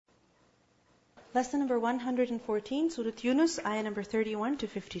Lesson number 114, Surah Yunus, ayah number 31 to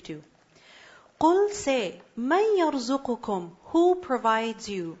 52. قُلْ say, مَنْ يَرْزُقُكُمْ who provides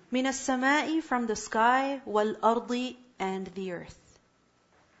you مِنَ السَّمَاءِ from the sky وَالْأَرْضِ and the earth.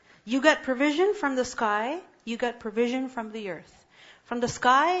 You get provision from the sky, you get provision from the earth. From the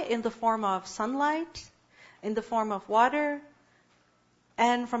sky in the form of sunlight, in the form of water,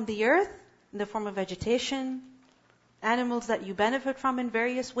 and from the earth in the form of vegetation, animals that you benefit from in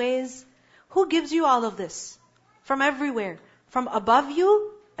various ways. Who gives you all of this? From everywhere. From above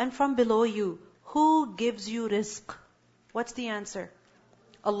you and from below you. Who gives you rizq? What's the answer?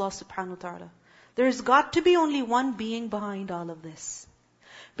 Allah subhanahu wa ta'ala. There's got to be only one being behind all of this.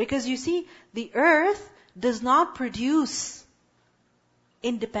 Because you see, the earth does not produce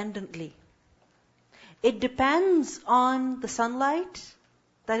independently. It depends on the sunlight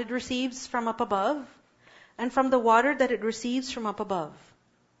that it receives from up above and from the water that it receives from up above.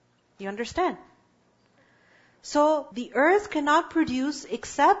 You understand? So the earth cannot produce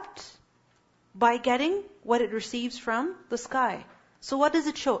except by getting what it receives from the sky. So what does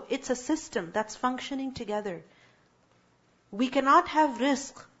it show? It's a system that's functioning together. We cannot have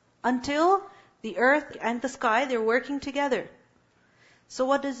rizq until the earth and the sky, they're working together. So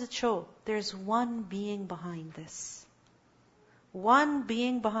what does it show? There's one being behind this. One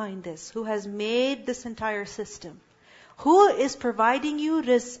being behind this who has made this entire system. Who is providing you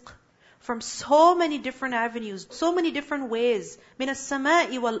rizq from so many different avenues, so many different ways. مِنَ السَّمَاءِ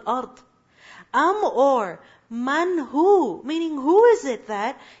وَالْأَرْضِ or man who, meaning who is it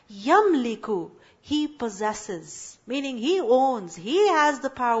that يَمْلِكُ he possesses, meaning he owns, he has the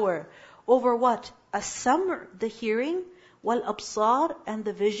power over what? As-samr, the hearing, wal-absar, and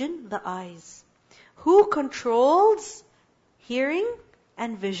the vision, the eyes. Who controls hearing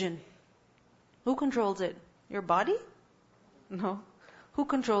and vision? Who controls it? Your body? No. Who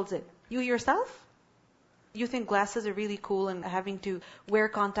controls it? You yourself? You think glasses are really cool and having to wear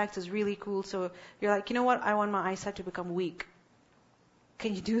contacts is really cool, so you're like, you know what? I want my eyesight to become weak.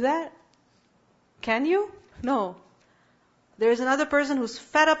 Can you do that? Can you? No. There's another person who's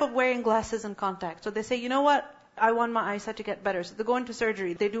fed up of wearing glasses and contacts. So they say, you know what? I want my eyesight to get better. So they go into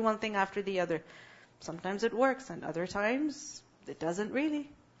surgery. They do one thing after the other. Sometimes it works and other times it doesn't really.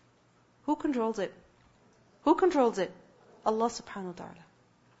 Who controls it? Who controls it? Allah subhanahu wa ta'ala.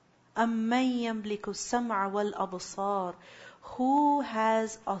 أَمَّن يَمْلِكُ السَّمْعَ وَالْأَبْصَارِ who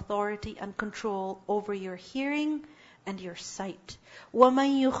has authority and control over your hearing and your sight.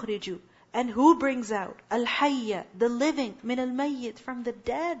 وَمَن يُخْرِجُ and who brings out al-hayya, the living, min al-mayyit, from the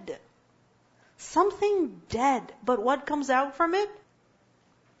dead. Something dead, but what comes out from it?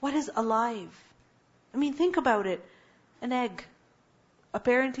 What is alive? I mean, think about it. An egg.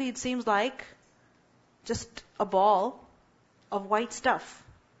 Apparently it seems like just a ball of white stuff.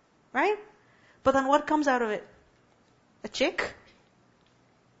 Right? But then what comes out of it? A chick?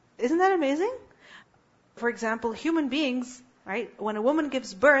 Isn't that amazing? For example, human beings, right? When a woman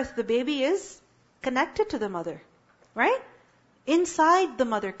gives birth, the baby is connected to the mother. Right? Inside the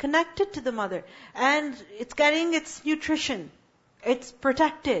mother, connected to the mother. And it's getting its nutrition. It's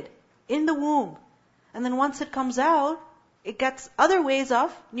protected in the womb. And then once it comes out, it gets other ways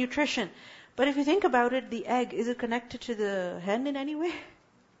of nutrition. But if you think about it, the egg, is it connected to the hen in any way?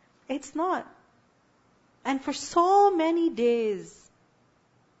 It's not. And for so many days,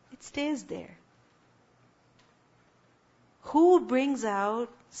 it stays there. Who brings out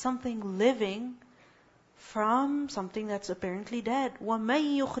something living from something that's apparently dead?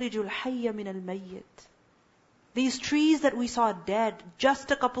 وَمَن يُخْرِجُ الْحَيَّ مِنَ الْمَيِّتِ These trees that we saw dead just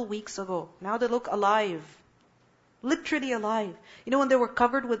a couple weeks ago, now they look alive. Literally alive. You know when they were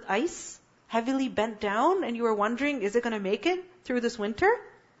covered with ice, heavily bent down, and you were wondering, is it going to make it through this winter?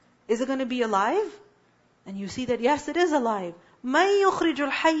 Is it going to be alive? And you see that, yes, it is alive. مَن يُخْرِجُ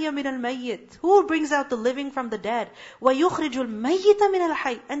الْحَيَّ مِنَ الْمَيِّتِ Who brings out the living from the dead? وَيُخْرِجُ الْمَيِّتَ مِنَ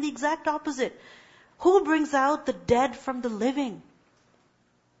الْحَيِّ And the exact opposite. Who brings out the dead from the living?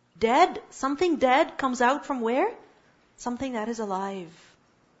 Dead, something dead comes out from where? Something that is alive.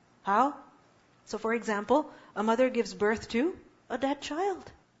 How? So for example, a mother gives birth to a dead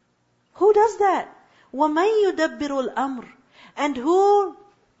child. Who does that? وَمَن يُدَبِّرُ الْأَمْرِ And who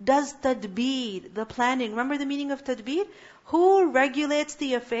does tadbir, the planning? Remember the meaning of tadbir? Who regulates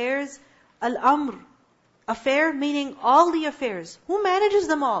the affairs? Al-amr. Affair meaning all the affairs. Who manages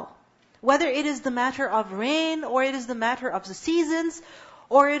them all? Whether it is the matter of rain, or it is the matter of the seasons,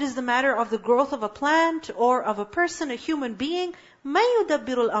 or it is the matter of the growth of a plant, or of a person, a human being. مَن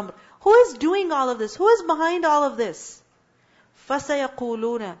يُدَبِّرُ الْأَمْرِ Who is doing all of this? Who is behind all of this?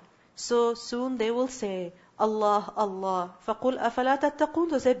 فَسَيَقُولُونَ So soon they will say, Allah, Allah. فَقُلْ أَفَلَا تَتَّقُونَ.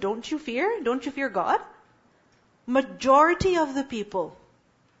 So said, don't you fear? Don't you fear God? Majority of the people,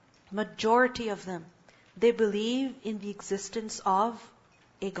 majority of them, they believe in the existence of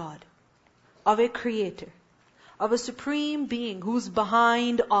a God, of a creator, of a supreme being who's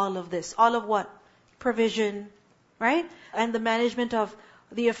behind all of this. All of what? Provision, right? And the management of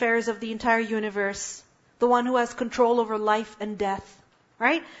the affairs of the entire universe. The one who has control over life and death,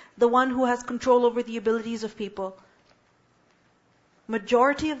 right? The one who has control over the abilities of people.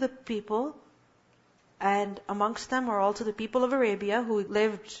 Majority of the people, and amongst them are also the people of Arabia who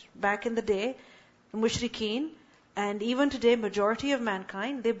lived back in the day, mushrikeen, and even today majority of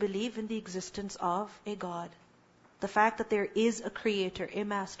mankind, they believe in the existence of a God. The fact that there is a creator, a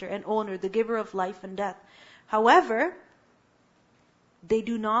master, an owner, the giver of life and death. However, they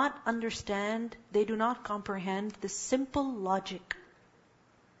do not understand, they do not comprehend the simple logic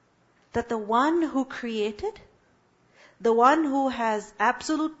that the one who created, the one who has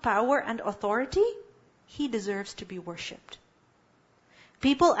absolute power and authority, he deserves to be worshipped.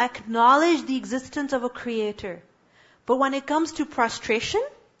 People acknowledge the existence of a creator, but when it comes to prostration,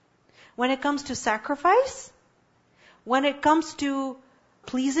 when it comes to sacrifice, when it comes to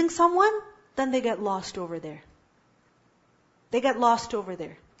pleasing someone, then they get lost over there. They get lost over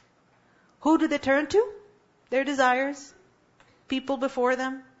there. Who do they turn to? Their desires, people before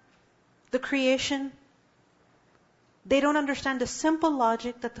them, the creation. They don't understand the simple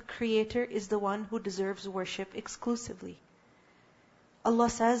logic that the Creator is the one who deserves worship exclusively. Allah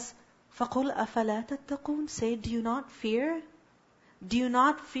says, فَقُلْ أَفَلَا تَتَّقُونَ. Say, do you not fear? Do you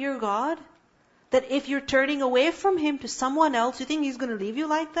not fear God? That if you're turning away from Him to someone else, you think He's going to leave you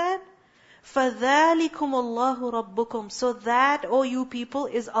like that? فَذَلِكُمُ اللَّهُ رَبُّكُمْ. So that, O you people,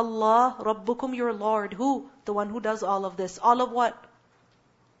 is Allah, Rabbukum, your Lord. Who? The one who does all of this. All of what?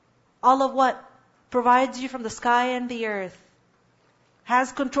 All of what? Provides you from the sky and the earth.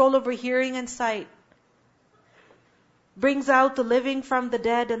 Has control over hearing and sight. Brings out the living from the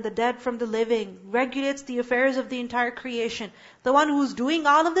dead and the dead from the living. Regulates the affairs of the entire creation. The one who's doing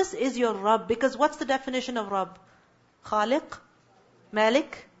all of this is your Rabb. Because what's the definition of Rabb? Khaliq,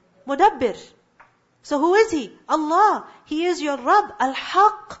 Malik, Mudabbir. So who is He? Allah. He is your Rabb,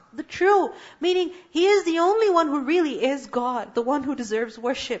 Al-Haq, the true. Meaning, He is the only one who really is God, the one who deserves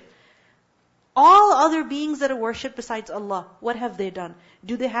worship. All other beings that are worshipped besides Allah, what have they done?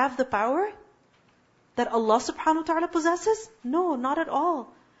 Do they have the power that Allah subhanahu wa ta'ala possesses? No, not at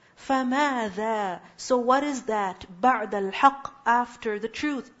all. فَمَاذَا. So what is that? بَعْدَ الْحَقِّ. After the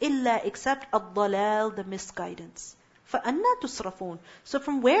truth. إِلَّا except الضَّلَالِ, the misguidance. فَأَنَّا تُصْرَفُونَ. So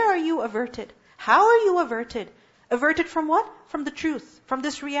from where are you averted? How are you averted? Averted from what? From the truth, from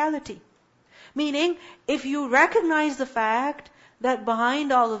this reality. Meaning, if you recognize the fact that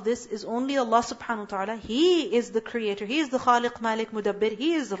behind all of this is only Allah subhanahu wa ta'ala, He is the creator, He is the Khaliq, Malik, Mudabbir,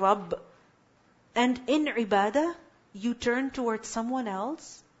 He is Rabb. And in ibadah, you turn towards someone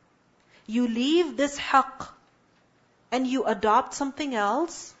else, you leave this haqq, and you adopt something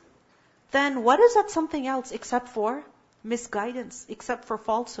else, then what is that something else except for misguidance, except for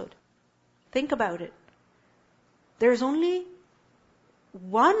falsehood? Think about it. There's only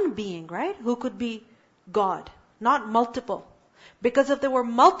one being, right, who could be God, not multiple. Because if there were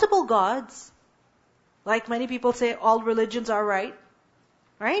multiple gods, like many people say all religions are right?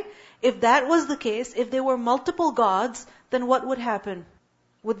 If that was the case, if there were multiple gods, then what would happen?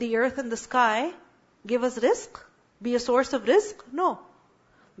 Would the earth and the sky give us rizq? Be a source of rizq? No.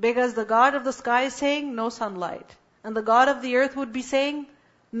 Because the God of the sky is saying no sunlight. And the God of the earth would be saying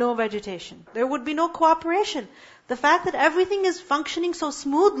no vegetation. There would be no cooperation. The fact that everything is functioning so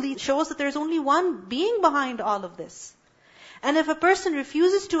smoothly shows that there's only one being behind all of this. And if a person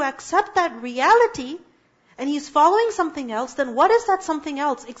refuses to accept that reality, and he's following something else, then what is that something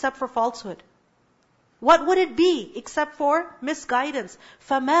else except for falsehood? What would it be except for misguidance?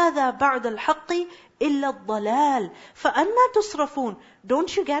 فَمَاذَا بَعْدَ الْحَقِّ إِلَّا الضَّلَالِ فَأَنَّا تُصْرَفُونَ.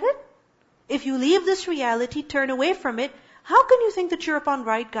 Don't you get it? If you leave this reality, turn away from it, how can you think that you're upon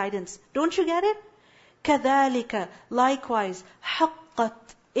right guidance? Don't you get it? كَذَلِكَ. Likewise, حَقَّتْ.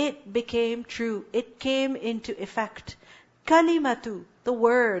 It became true. It came into effect. Kalimatu, the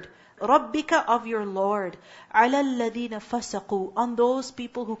word, Rabbika, of your Lord, عَلَى الَّذِينَ فَسَقُوا. On those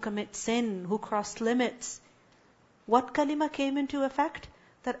people who commit sin, who cross limits. What kalima came into effect?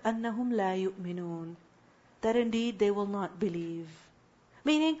 That أَنَّهُمْ لَا يُؤْمِنُونَ. That indeed they will not believe.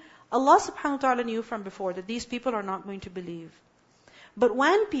 Meaning, Allah subhanahu wa ta'ala knew from before that these people are not going to believe. But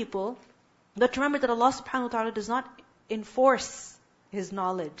when people, but remember that Allah subhanahu wa ta'ala does not enforce His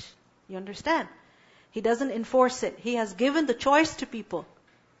knowledge. You understand? He doesn't enforce it. He has given the choice to people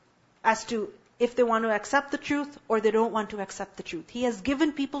as to if they want to accept the truth or they don't want to accept the truth. He has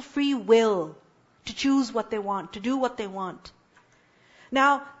given people free will to choose what they want, to do what they want.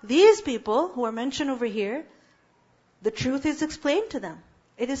 Now, these people who are mentioned over here, the truth is explained to them.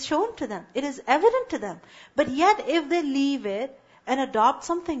 It is shown to them. It is evident to them. But yet, if they leave it and adopt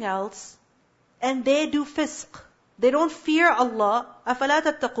something else, and they do fisq, they don't fear Allah, أَفَلَا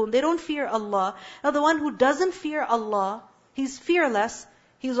تَتَّقُونَ, they don't fear Allah. Now the one who doesn't fear Allah, he's fearless,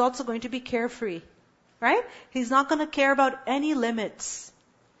 he's also going to be carefree. Right? He's not going to care about any limits.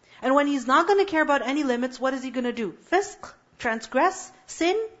 And when he's not going to care about any limits, what is he going to do? Fisq, transgress,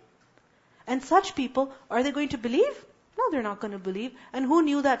 sin. And such people, are they going to believe? No, they're not going to believe. And who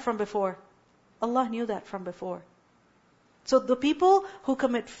knew that from before? Allah knew that from before. So the people who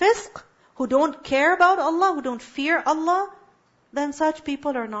commit fisq, who don't care about Allah, who don't fear Allah, then such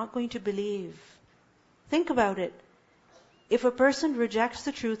people are not going to believe. Think about it. If a person rejects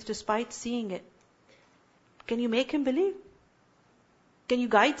the truth despite seeing it, can you make him believe? Can you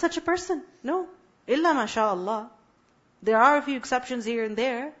guide such a person? No. Illa masha'Allah. There are a few exceptions here and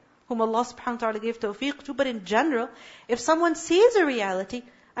there, whom Allah subhanahu wa ta'ala gave tawfiq to, but in general, if someone sees a reality,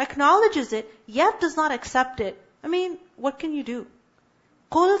 acknowledges it, yet does not accept it, I mean, what can you do?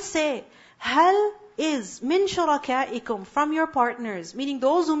 Qul, say, hal is min shurakaikum, from your partners, meaning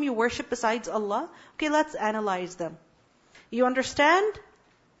those whom you worship besides Allah. Okay, let's analyze them. You understand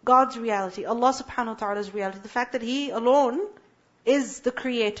God's reality, Allah subhanahu wa ta'ala's reality, the fact that He alone is the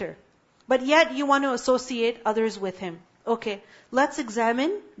creator. But yet you want to associate others with Him. Okay, let's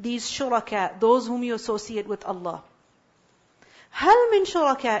examine these shuraka, those whom you associate with Allah. Hal min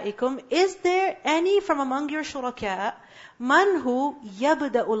shurakaikum, is there any from among your shuraka, man hu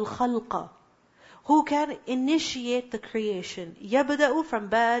yabda'ul khalqa, who can initiate the creation? Yabda'u from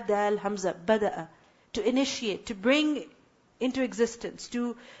ba, dal, hamza, bada'a, to initiate, to bring into existence,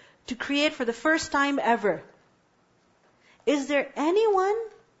 to create for the first time ever. Is there anyone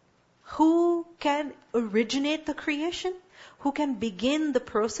who can originate the creation? Who can begin the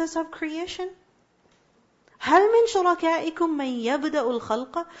process of creation? هَلْ مِنْ شُرَكَائِكُمْ مَنْ يَبْدَأُ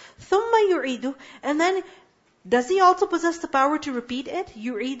الْخَلْقَ ثُمَّ يُعِيدُهُ. And then, does he also possess the power to repeat it?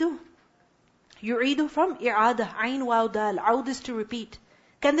 يُعِيدُهُ. يُعِيدُهُ from إِعَادَةً, عَيْن واو دال. عَوْد is to repeat.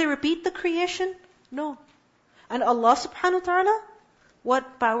 Can they repeat the creation? No. And Allah subhanahu wa ta'ala,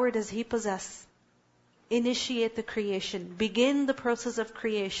 what power does He possess? Initiate the creation. Begin the process of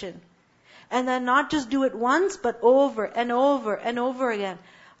creation. And then not just do it once, but over and over and over again.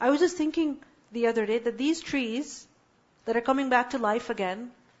 I was just thinking the other day that these trees that are coming back to life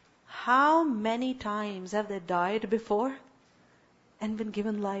again, how many times have they died before and been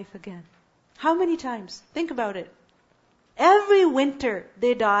given life again? How many times? Think about it. Every winter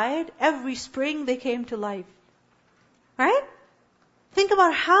they died, every spring they came to life. Right? Think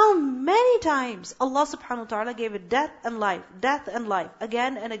about how many times Allah subhanahu wa ta'ala gave it death and life,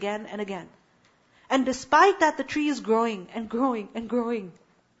 again and again and again. And despite that, the tree is growing and growing and growing.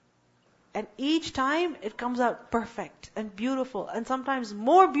 And each time it comes out perfect and beautiful, and sometimes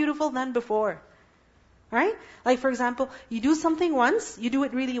more beautiful than before. Right? Like for example, you do something once, you do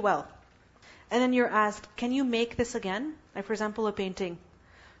it really well. And then you're asked, can you make this again? Like for example, a painting.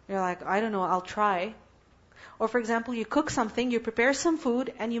 You're like, I don't know, I'll try. Or for example, you cook something, you prepare some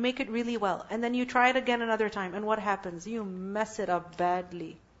food, and you make it really well. And then you try it again another time. And what happens? You mess it up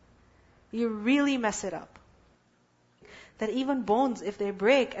badly. You really mess it up. That even bones, if they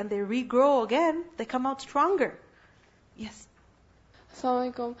break and they regrow again, they come out stronger. Yes.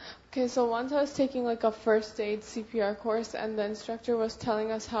 Assalamu alaikum. Okay, so once I was taking like a first aid CPR course, and the instructor was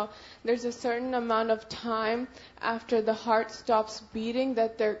telling us how there's a certain amount of time after the heart stops beating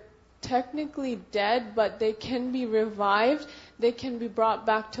that they're technically dead, but they can be revived, they can be brought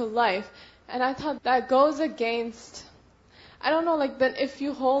back to life. And I thought that goes against, I don't know, like then if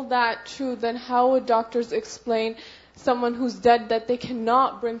you hold that true, then how would doctors explain someone who's dead that they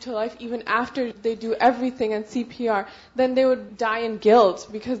cannot bring to life even after they do everything in CPR? Then they would die in guilt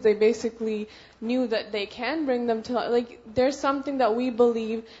because they basically knew that they can bring them to life. Like there's something that we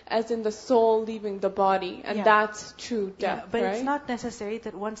believe as in the soul leaving the body, and that's true death, but right? It's not necessary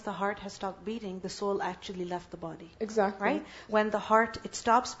that once the heart has stopped beating, the soul actually left the body. Exactly. Right? When the heart, it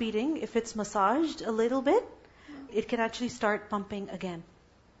stops beating, if it's massaged a little bit, it can actually start pumping again.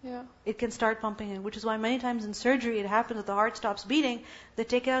 Yeah. It can start pumping in, which is why many times in surgery it happens that the heart stops beating, they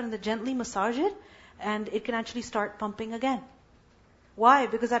take it out and they gently massage it, and it can actually start pumping again. Why?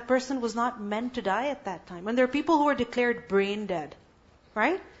 Because that person was not meant to die at that time. And there are people who are declared brain dead,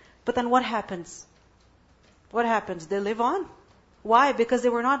 right? But then what happens? What happens? They live on. Why? Because they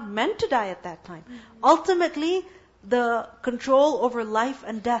were not meant to die at that time. Ultimately, the control over life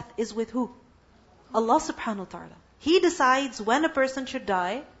and death is with who? Allah subhanahu wa ta'ala. He decides when a person should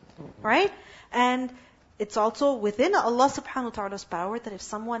die, right? And it's also within Allah subhanahu wa ta'ala's power that if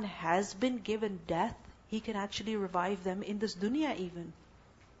someone has been given death, He can actually revive them in this dunya even.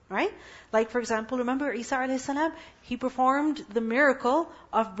 Right? Like for example, remember Isa alayhi salam, he performed the miracle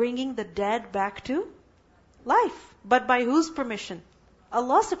of bringing the dead back to life. But by whose permission?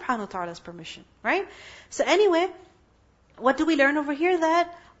 Allah subhanahu wa ta'ala's permission. Right? So anyway, what do we learn over here?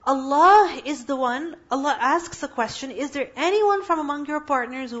 That Allah is the one, Allah asks the question, is there anyone from among your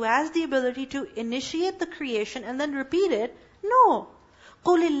partners who has the ability to initiate the creation and then repeat it? No.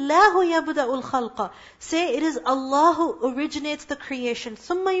 قُلِ اللَّهُ يَبْدَأُ الْخَلْقَ. Say it is Allah who originates the creation.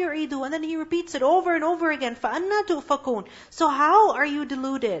 ثُمَّ يُعِيدُ. And then He repeats it over and over again. فَأَنَّا تُؤْفَكُونَ. So how are you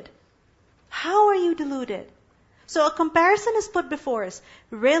deluded? How are you deluded? So a comparison is put before us.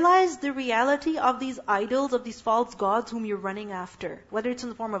 Realize the reality of these idols, of these false gods whom you're running after. Whether it's in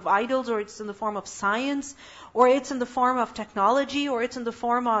the form of idols, or it's in the form of science, or it's in the form of technology, or it's in the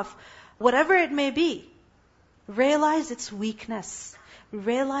form of whatever it may be. Realize its weakness.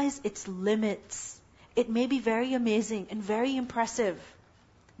 Realize its limits. It may be very amazing and very impressive,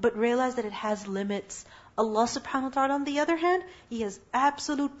 but realize that it has limits. Allah subhanahu wa ta'ala, on the other hand, He has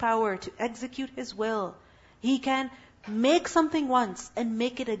absolute power to execute His will. He can make something once and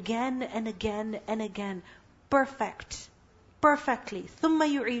make it again and again and again. Perfect. Perfectly. ثُمَّ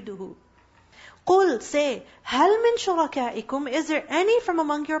يُعِيدُهُ. قُلْ, say, هَلْ مِن شُرَكَائِكُمْ. Is there any from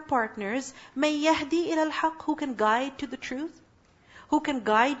among your partners مَن يَهْدِي إِلَى الْحَقِّ, who can guide to the truth? Who can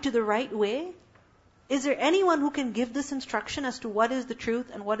guide to the right way? Is there anyone who can give this instruction as to what is the truth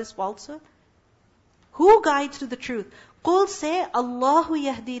and what is falsehood? Who guides to the truth? Qul, say, Allahu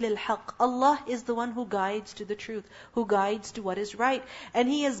yahdi lil haqq. Allah is the one who guides to the truth, who guides to what is right. And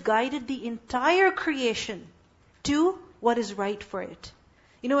He has guided the entire creation to what is right for it.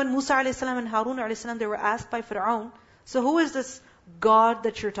 You know, when Musa a.s. and Harun a.s., they were asked by Fir'aun, so who is this God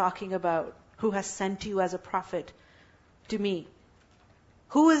that you're talking about, who has sent you as a prophet to me?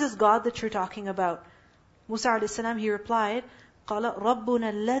 Who is this God that you're talking about? Musa a.s., he replied, قَالَ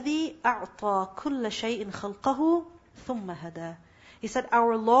رَبُّنَا الَّذِي أَعْطَى كُلَّ شَيْءٍ خَلْقَهُ ثُمَّ هَدَى. He said,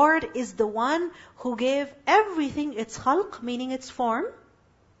 our Lord is the one who gave everything its khalq, meaning its form,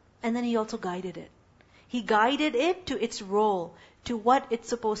 and then He also guided it. He guided it to its role, to what it's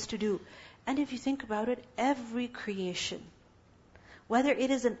supposed to do. And if you think about it, every creation, whether it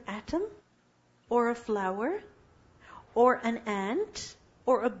is an atom, or a flower, or an ant,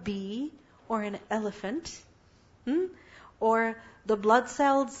 or a bee, or an elephant, or the blood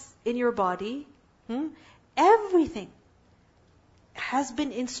cells in your body, everything has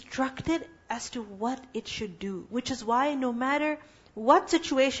been instructed as to what it should do. Which is why no matter what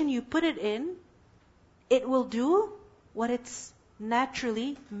situation you put it in, it will do what it's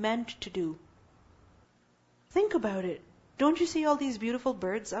naturally meant to do. Think about it. Don't you see all these beautiful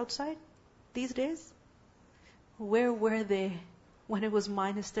birds outside these days? Where were they when it was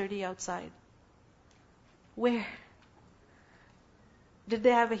 -30 outside? Where? Did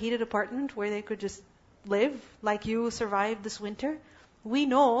they have a heated apartment where they could just live like you survived this winter? We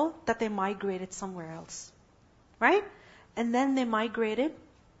know that they migrated somewhere else. Right? And then they migrated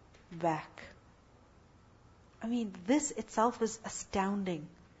back. I mean, this itself is astounding.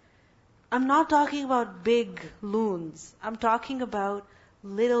 I'm not talking about big loons. I'm talking about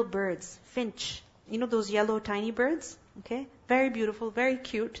little birds. Finch. You know those yellow tiny birds? Okay? Very beautiful, very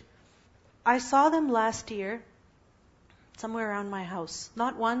cute. I saw them last year, somewhere around my house.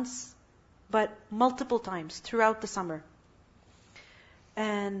 Not once, but multiple times throughout the summer.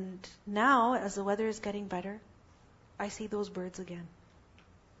 And now, as the weather is getting better, I see those birds again.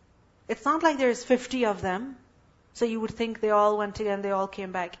 It's not like there's 50 of them, so you would think they all went again, they all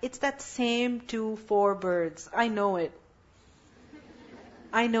came back. It's that same 2-4 birds. I know it.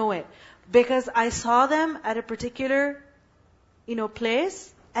 I know it. Because I saw them at a particular,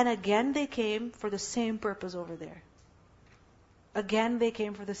 place, and again they came for the same purpose over there. Again they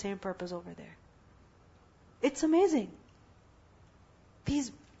came for the same purpose over there. It's amazing.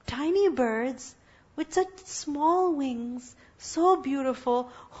 These tiny birds with such small wings, so beautiful.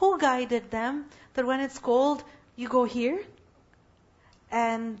 Who guided them that when it's cold, you go here,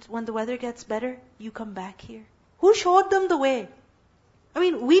 and when the weather gets better, you come back here? Who showed them the way? I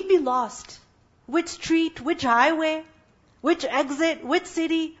mean, we'd be lost. Which street, which highway, which exit, which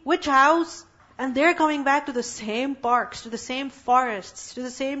city, which house? And they're coming back to the same parks, to the same forests, to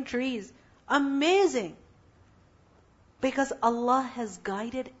the same trees. Amazing. Because Allah has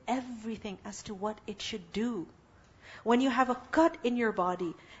guided everything as to what it should do. When you have a cut in your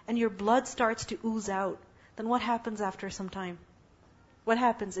body and your blood starts to ooze out, then what happens after some time? What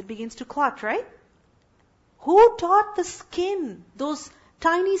happens? It begins to clot, right? Who taught the skin, those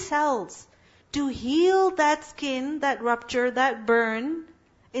tiny cells, to heal that skin, that rupture, that burn,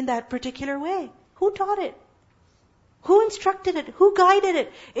 in that particular way? Who taught it? Who instructed it? Who guided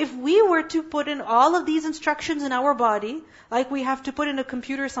it? If we were to put in all of these instructions in our body, like we have to put in a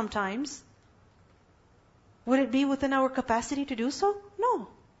computer sometimes, would it be within our capacity to do so? No.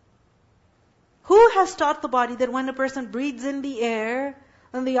 Who has taught the body that when a person breathes in the air,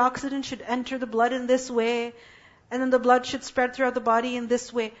 then the oxygen should enter the blood in this way, and then the blood should spread throughout the body in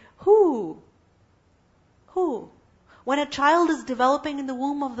this way? Who? Who? When a child is developing in the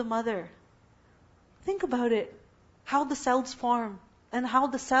womb of the mother, think about it. How the cells form, and how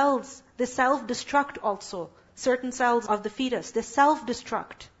the cells, they self-destruct also. Certain cells of the fetus, they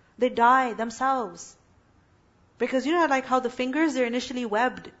self-destruct. They die themselves. Because you know like how the fingers, they're initially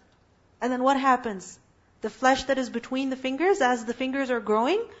webbed. And then what happens? The flesh that is between the fingers, as the fingers are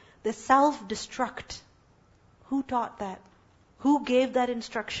growing, they self-destruct. Who taught that? Who gave that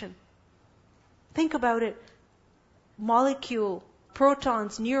instruction? Think about it. Molecule,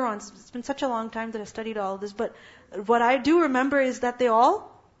 protons, neurons. It's been such a long time that I studied all of this, but what I do remember is that they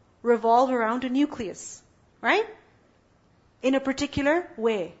all revolve around a nucleus, right? In a particular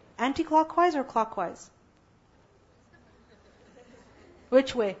way. Anti-clockwise or clockwise?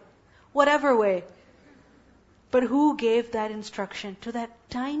 Which way? Whatever way. But who gave that instruction to that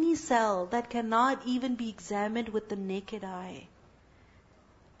tiny cell that cannot even be examined with the naked eye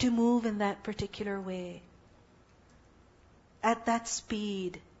to move in that particular way? At that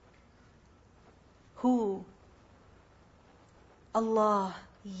speed. Who? Allah.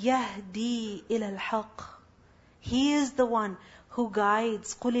 Yahdi ila al-haq. He is the one who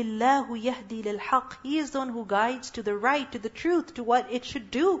guides. قُلِ اللَّهُ يَهْدِي لِلْحَقِّ. He is the one who guides to the right, to the truth, to what it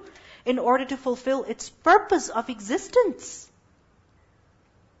should do in order to fulfill its purpose of existence.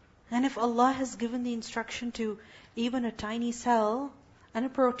 And if Allah has given the instruction to even a tiny cell and a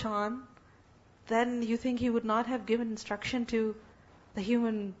proton, then you think He would not have given instruction to the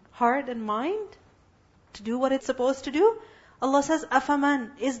human heart and mind to do what it's supposed to do? Allah says,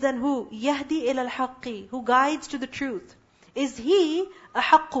 أَفَمَنْ is then who? يَهْدِي إِلَى الْحَقِّ, who guides to the truth. Is he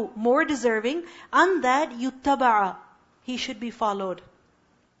أَحَقُّ, more deserving, and that يُتَّبَعَ, he should be followed.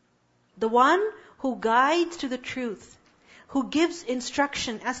 The one who guides to the truth, who gives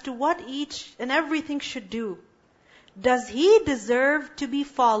instruction as to what each and everything should do. Does he deserve to be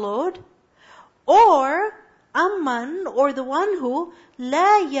followed? Or amman, or the one who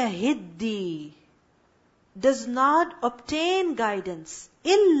la yahiddi, does not obtain guidance,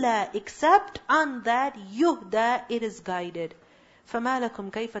 illa, except on that yuhda, it is guided. فَمَا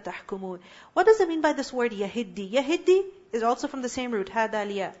لَكُمْ كَيْفَ تَحْكُمُونَ. What does it mean by this word yahiddi? Yahiddi is also from the same root,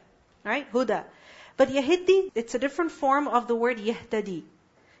 hadaliya, right? Huda. But yahiddi, it's a different form of the word yahtadi.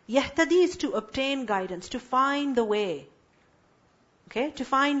 Yahtadi is to obtain guidance, to find the way. Okay? To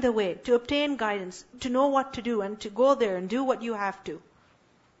find the way, to obtain guidance, to know what to do, and to go there and do what you have to.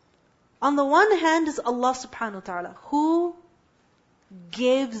 On the one hand is Allah subhanahu wa ta'ala, who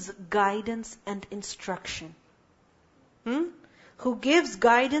gives guidance and instruction. Who gives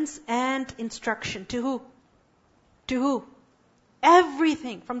guidance and instruction. To who? To who?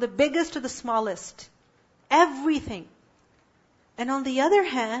 Everything, from the biggest to the smallest. Everything. And on the other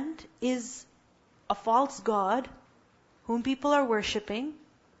hand is a false god, whom people are worshipping,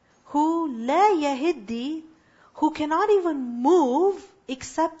 who la yahiddi, who cannot even move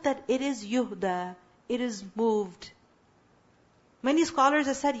except that it is yuhda, it is moved. Many scholars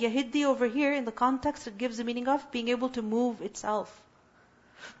have said yahiddi over here, in the context it gives the meaning of being able to move itself.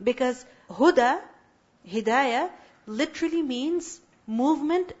 Because huda, hidayah, literally means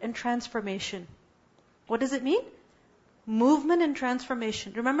movement and transformation. What does it mean? Movement and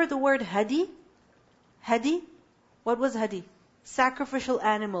transformation. Remember the word hadi? Hadi? What was hadi? Sacrificial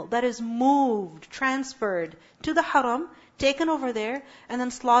animal that is moved, transferred to the haram, taken over there, and then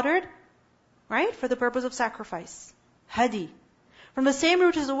slaughtered, right? For the purpose of sacrifice. Hadi. From the same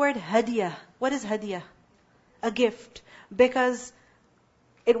root is the word hadiyah. What is hadiyah? A gift. Because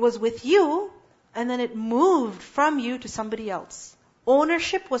it was with you, and then it moved from you to somebody else.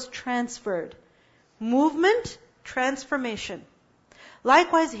 Ownership was transferred. Movement, transformation.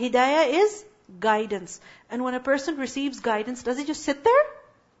 Likewise, hidayah is guidance. And when a person receives guidance, does he just sit there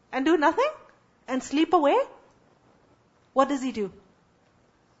and do nothing? And sleep away? What does he do?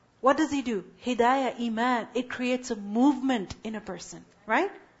 What does he do? Hidayah, iman, it creates a movement in a person.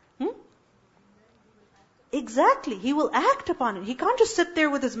 Right? Exactly. He will act upon it. He can't just sit there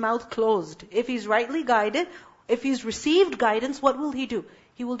with his mouth closed. If he's rightly guided, if he's received guidance, what will he do?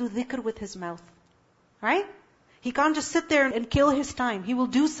 He will do dhikr with his mouth. Right? He can't just sit there and kill his time. He will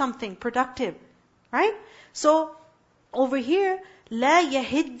do something productive Right? So, over here, لا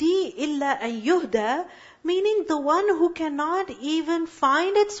يهدي إلا أن يهدى, meaning the one who cannot even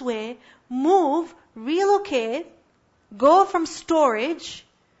find its way, move, relocate, go from storage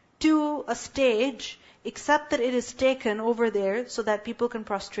to a stage, except that it is taken over there so that people can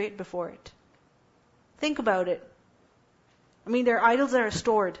prostrate before it. Think about it. I mean, there are idols that are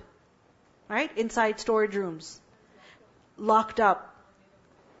stored, right? Inside storage rooms. Locked up.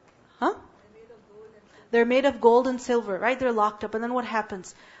 Huh? They're made of gold and silver, right? They're locked up. And then what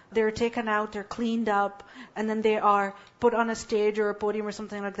happens? They're taken out, they're cleaned up, and then they are put on a stage or a podium or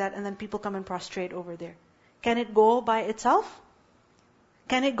something like that, and then people come and prostrate over there. Can it go by itself?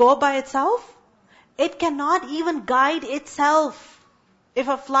 Can it go by itself? It cannot even guide itself. If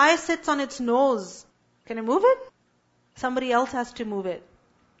a fly sits on its nose, can it move it? Somebody else has to move it.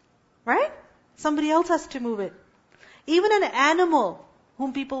 Right? Somebody else has to move it. Even an animal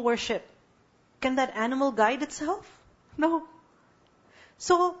whom people worship, can that animal guide itself? No.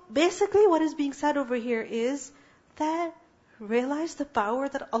 So basically what is being said over here is that realize the power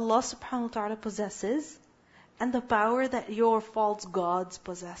that Allah subhanahu wa ta'ala possesses and the power that your false gods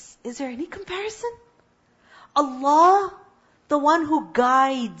possess. Is there any comparison? Allah, the one who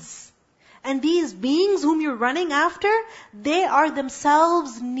guides. And these beings whom you're running after, they are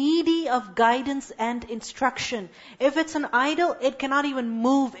themselves needy of guidance and instruction. If it's an idol, it cannot even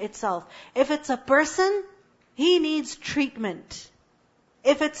move itself. If it's a person, he needs treatment.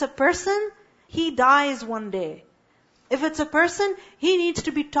 If it's a person, he dies one day. If it's a person, he needs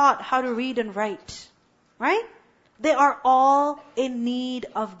to be taught how to read and write. Right? They are all in need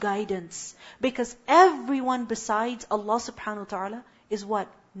of guidance. Because everyone besides Allah subhanahu wa ta'ala is what?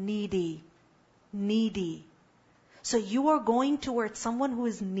 Needy. Needy. So you are going towards someone who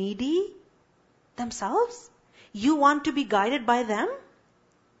is needy themselves? You want to be guided by them?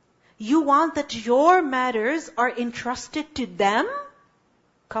 You want that your matters are entrusted to them?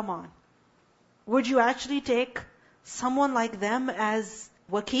 Come on. Would you actually take someone like them as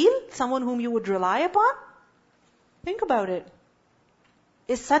wakil? Someone whom you would rely upon? Think about it.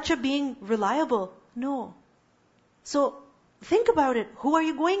 Is such a being reliable? No. So, think about it. Who are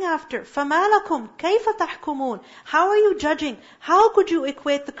you going after? فَمَا لَكُمْ كَيْفَ تَحْكُمُونَ? How are you judging? How could you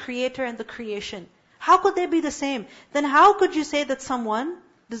equate the creator and the creation? How could they be the same? Then how could you say that someone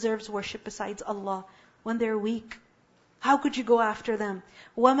deserves worship besides Allah when they're weak? How could you go after them?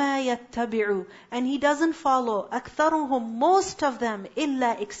 وَمَا يَتَّبِعُ, and he doesn't follow أَكْثَرُهُمْ, most of them,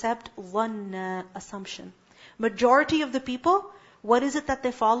 إِلَّا except ظَنَّ, assumption. Majority of the people, what is it that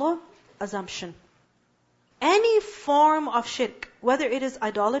they follow? Assumption. Any form of shirk, whether it is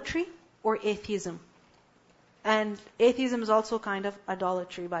idolatry or atheism. And atheism is also kind of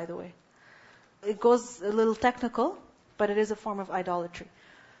idolatry, by the way. It goes a little technical, but it is a form of idolatry.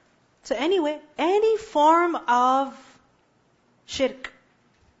 So anyway, any form of shirk,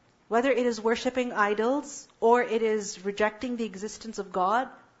 whether it is worshipping idols or it is rejecting the existence of God,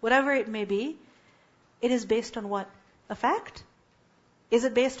 whatever it may be, it is based on what? A fact? Is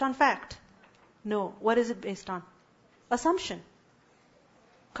it based on fact? No. What is it based on? Assumption.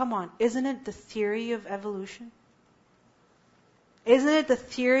 Come on, isn't it the theory of evolution? Isn't it the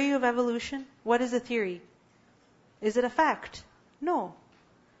theory of evolution? What is a theory? Is it a fact? No.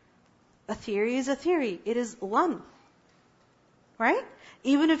 A theory is a theory. It is one. Right?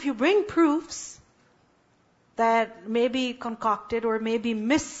 Even if you bring proofs that may be concocted or may be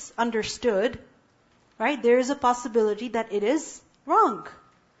misunderstood, right? There is a possibility that it is wrong.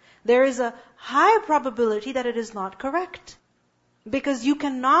 There is a high probability that it is not correct. Because you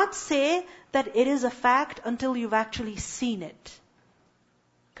cannot say that it is a fact until you've actually seen it.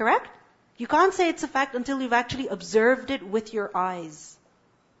 Correct? You can't say it's a fact until you've actually observed it with your eyes.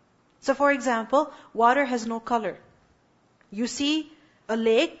 So for example, water has no color. You see a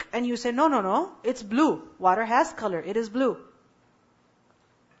lake and you say, no, it's blue. Water has color, it is blue.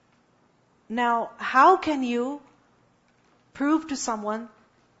 Now, how can you prove to someone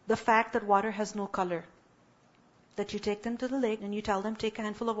the fact that water has no color? That you take them to the lake and you tell them, take a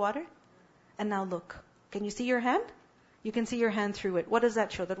handful of water, and now look. Can you see your hand? You can see your hand through it. What does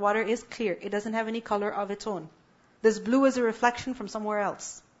that show? That water is clear. It doesn't have any color of its own. This blue is a reflection from somewhere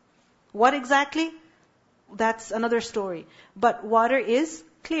else. What exactly? That's another story. But water is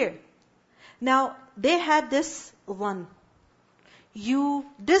clear. Now, they had this one. You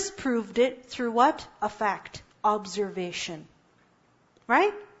disproved it through what? A fact. Observation.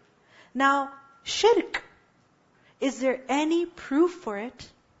 Right? Now, shirk. Is there any proof for it?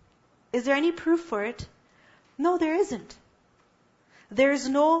 Is there any proof for it? No, there isn't. There's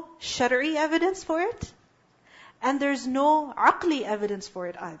no shari'i evidence for it. And there's no aqli evidence for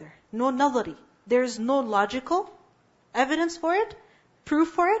it either. No nadari. There's no logical evidence for it, proof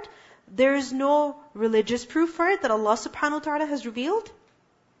for it. There is no religious proof for it that Allah subhanahu wa ta'ala has revealed.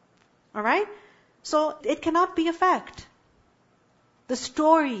 Alright? So it cannot be a fact. The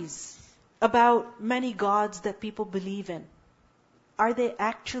stories about many gods that people believe in, are they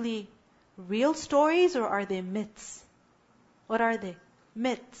actually real stories or are they myths? What are they?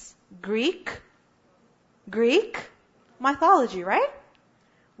 Myths. Greek mythology, right?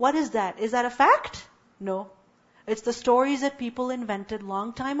 What is that? Is that a fact? No. It's the stories that people invented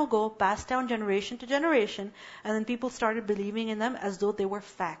long time ago, passed down generation to generation, and then people started believing in them as though they were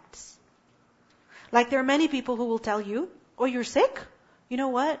facts. Like there are many people who will tell you, oh, you're sick? You know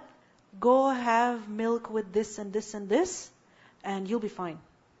what? Go have milk with this and this and this, and you'll be fine.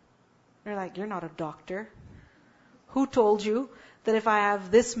 They're like, you're not a doctor. Who told you that if I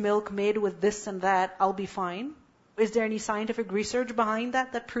have this milk made with this and that, I'll be fine? Is there any scientific research behind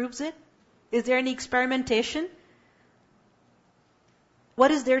that proves it? Is there any experimentation?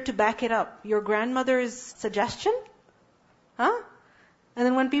 What is there to back it up? Your grandmother's suggestion? Huh? And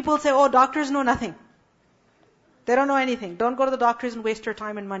then when people say, oh, doctors know nothing. They don't know anything. Don't go to the doctors and waste your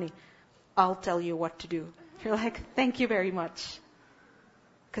time and money. I'll tell you what to do. You're like, thank you very much.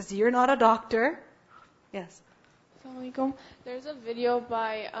 Because you're not a doctor. Yes. Assalamualaikum. There's a video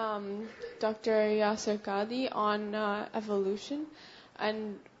by Dr. Yasir Qadhi on evolution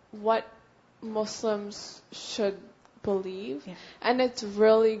and what Muslims should believe. Yeah. And it's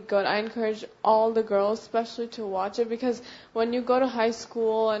really good. I encourage all the girls especially to watch it, because when you go to high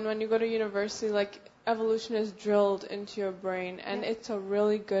school and when you go to university, like, evolution is drilled into your brain, and it's a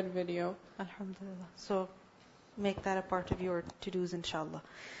really good video. Alhamdulillah. So make that a part of your to-dos, inshallah.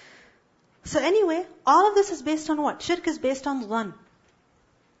 So anyway, all of this is based on what? Shirk is based on dhann.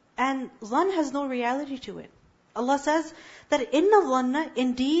 And dhann has no reality to it. Allah says that inna dhanna,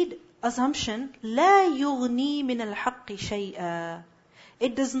 indeed assumption, la yughni min al-haqqi shay'a.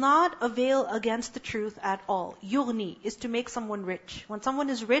 It does not avail against the truth at all. Yughni is to make someone rich. When someone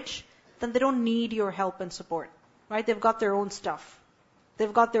is rich, then they don't need your help and support. Right? They've got their own stuff.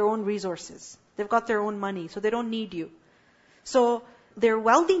 They've got their own resources. They've got their own money. So they don't need you. So their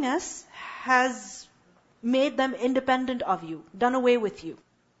wealthiness has made them independent of you, done away with you.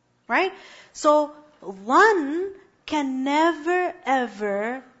 Right? So one can never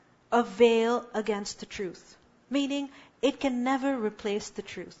ever avail against the truth. Meaning, it can never replace the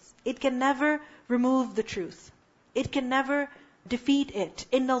truth. It can never remove the truth. It can never defeat it.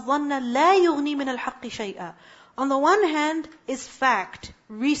 Inna dhanna la yughni min al-haqqi shay'a. On the one hand is fact,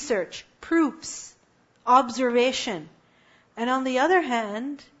 research, proofs, observation. And on the other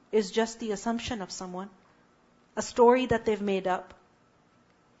hand is just the assumption of someone. A story that they've made up.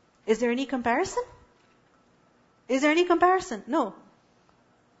 Is there any comparison? Is there any comparison? No.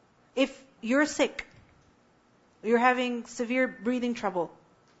 If you're sick, you're having severe breathing trouble,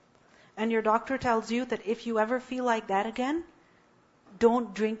 and your doctor tells you that if you ever feel like that again,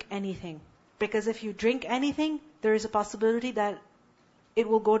 don't drink anything. Because if you drink anything, there is a possibility that it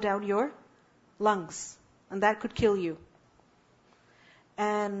will go down your lungs, and that could kill you.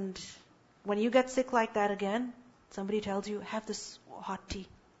 And when you get sick like that again, somebody tells you, have this hot tea.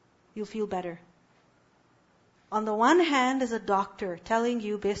 You'll feel better. On the one hand is a doctor telling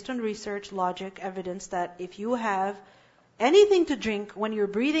you based on research, logic, evidence that if you have anything to drink when you're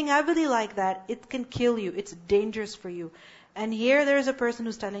breathing heavily like that, it can kill you. It's dangerous for you. And here there's a person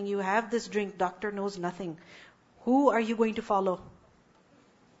who's telling you, have this drink, doctor knows nothing. Who are you going to follow?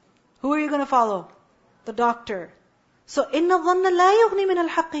 Who are you going to follow? The doctor. So, inna dhanna la yughni min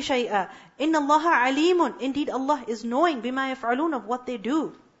al-haqqi shay'a. Inna Allaha alimun. Indeed, Allah is knowing bima yaf'alun, of what they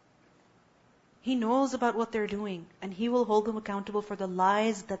do. He knows about what they're doing, and He will hold them accountable for the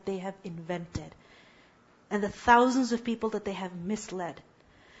lies that they have invented and the thousands of people that they have misled.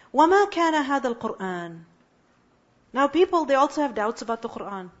 وَمَا كَانَ هَذَا الْقُرْآنِ. Now people, they also have doubts about the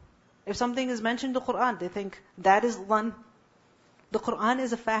Qur'an. If something is mentioned in the Qur'an, they think that is dhann. The Qur'an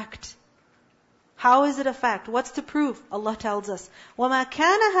is a fact. How is it a fact? What's the proof? Allah tells us, وَمَا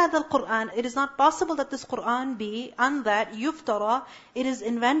كَانَ هَذَا الْقُرْآنِ. It is not possible that this Qur'an be, and that yuftara, it is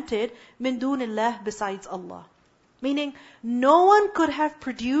invented, min dunillah, besides Allah. Meaning, no one could have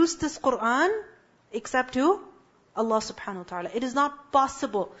produced this Qur'an except who? Allah subhanahu wa ta'ala. It is not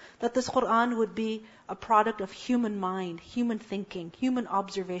possible that this Qur'an would be a product of human mind, human thinking, human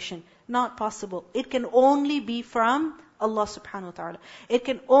observation. Not possible. It can only be from Allah subhanahu wa ta'ala. It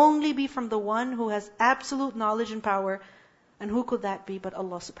can only be from the one who has absolute knowledge and power. And who could that be but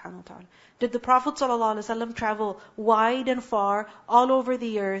Allah subhanahu wa ta'ala? Did the Prophet sallallahu alaihi wasallam travel wide and far, all over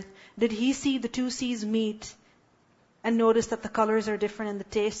the earth? Did he see the two seas meet? and notice that the colors are different and the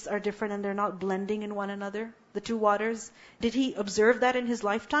tastes are different and they're not blending in one another, the two waters? Did he observe that in his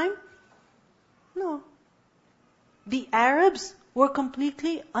lifetime? No. The Arabs were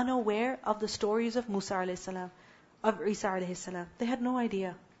completely unaware of the stories of Musa alayhi salam, of Isa alayhi salam. They had no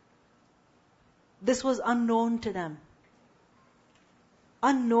idea. This was unknown to them.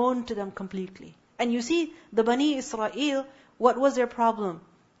 Unknown to them completely. And you see, the Bani Israel, what was their problem?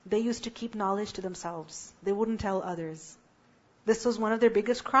 They used to keep knowledge to themselves. They wouldn't tell others. This was one of their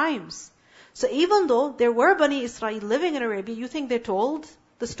biggest crimes. So even though there were Bani Israel living in Arabia, you think they told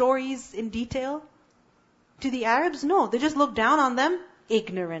the stories in detail to the Arabs? No, they just looked down on them,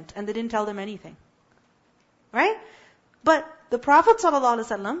 ignorant, and they didn't tell them anything. Right? But the Prophet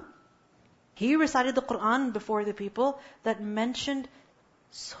ﷺ, he recited the Quran before the people that mentioned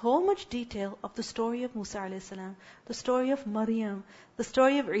so much detail of the story of Musa alayhi salam, the story of Maryam, the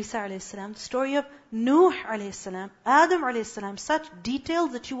story of Isa alayhi salam, the story of Nuh alayhi salam, Adam alayhi salam, such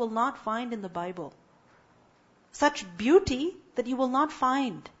details that you will not find in the Bible. Such beauty that you will not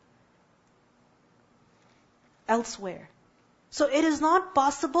find elsewhere. So it is not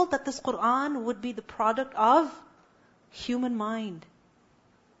possible that this Quran would be the product of human mind.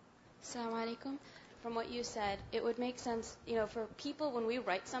 Assalamu alaikum. From what you said, it would make sense, for people when we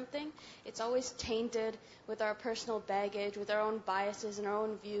write something, it's always tainted with our personal baggage, with our own biases and our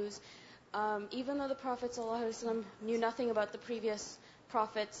own views. Even though the Prophet ﷺ knew nothing about the previous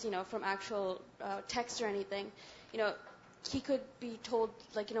prophets, from actual text or anything, he could be told,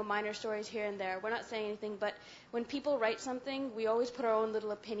 minor stories here and there. We're not saying anything, but when people write something, we always put our own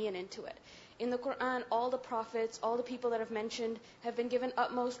little opinion into it. In the Quran, all the prophets, all the people that have mentioned have been given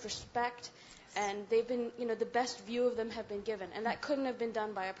utmost respect, and they've been, the best view of them have been given. And that couldn't have been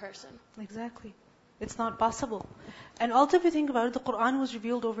done by a person. Exactly. It's not possible. And also if you think about it, the Quran was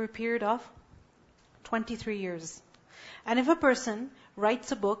revealed over a period of 23 years. And if a person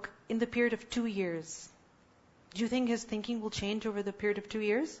writes a book in the period of 2 years, do you think his thinking will change over the period of 2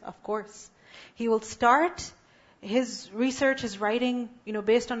 years? Of course. He will start his research, his writing,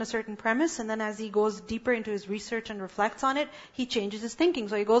 based on a certain premise, and then as he goes deeper into his research and reflects on it, he changes his thinking.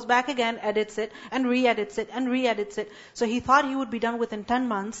 So he goes back again, edits it, and re-edits it, and re-edits it. So he thought he would be done within 10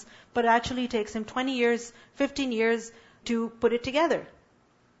 months, but it actually takes him 20 years, 15 years to put it together.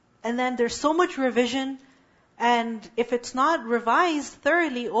 And then there's so much revision, and if it's not revised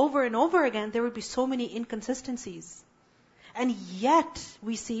thoroughly over and over again, there would be so many inconsistencies. And yet,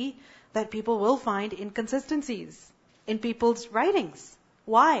 we see that people will find inconsistencies in people's writings.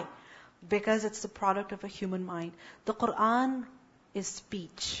 Why? Because it's the product of a human mind. The Quran is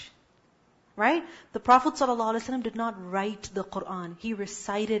speech. Right? The Prophet ﷺ did not write the Quran. He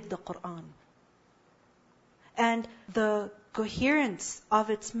recited the Quran. And the coherence of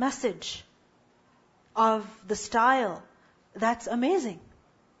its message, of the style, that's amazing.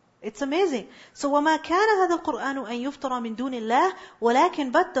 It's amazing. So وَمَا كَانَ هَذَا الْقُرْآنُ أَن يُفْتَرَى مِن دُونِ اللَّهِ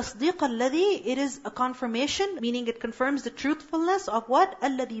وَلَكِنْ بَدْ تَصْدِيقَ الَّذِي, it is a confirmation, meaning it confirms the truthfulness of what?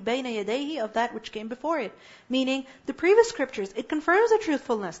 الَّذِي بَيْنَ يَدَيْهِ, of that which came before it. Meaning, the previous scriptures, it confirms the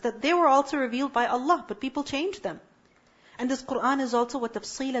truthfulness, that they were also revealed by Allah, but people changed them. And this Quran is also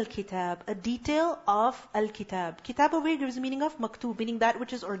وَتَفْصِيلَ الْكِتَابِ, a detail of al-kitab. Kitab over here gives the meaning of maktub, meaning that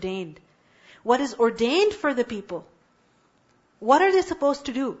which is ordained. What is ordained for the people? What are they supposed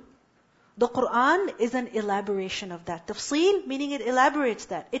to do? The Quran is an elaboration of that. Tafsil, meaning it elaborates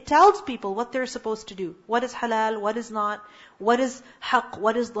that. It tells people what they're supposed to do. What is halal, what is not, what is haqq,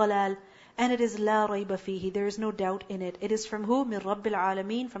 what is dalal. And it is la rayba fihi. There is no doubt in it. It is from who? Min Rabbil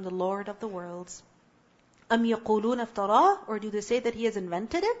Alameen, from the Lord of the worlds. Am yaqulun aftara, or do they say that he has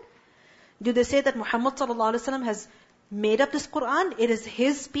invented it? Do they say that Muhammad sallallahu alaihi wasallam has made up this Quran? It is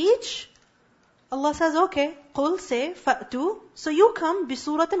his speech? Allah says, okay, qul, say, fa'tu. So you come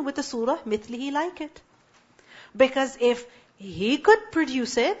bisuratin, with a surah, mithlihi, like it. Because if he could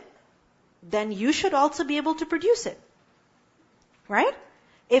produce it, then you should also be able to produce it. Right?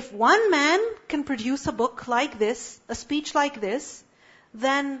 If one man can produce a book like this, a speech like this,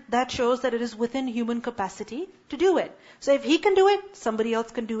 then that shows that it is within human capacity to do it. So if he can do it, somebody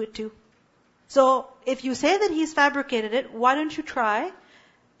else can do it too. So if you say that he's fabricated it, why don't you try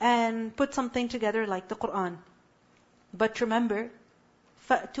and put something together like the Quran? But remember,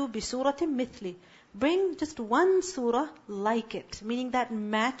 فَأْتُوا بِسُورَةٍ مِثْلِ, bring just one surah like it, meaning that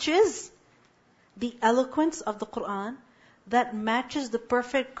matches the eloquence of the Quran, that matches the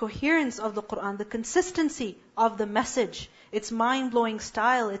perfect coherence of the Quran, the consistency of the message, its mind-blowing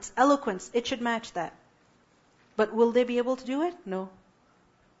style, its eloquence, it should match that. But will they be able to do it? No.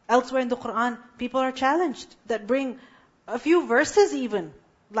 Elsewhere in the Quran, people are challenged that bring a few verses even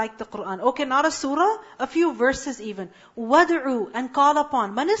like the Quran. Okay, not a surah, a few verses even. وَدْعُوا, and call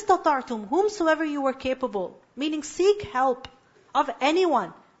upon. مَنِ اسْتَطَعْتُمْ, whomsoever you are capable. Meaning seek help of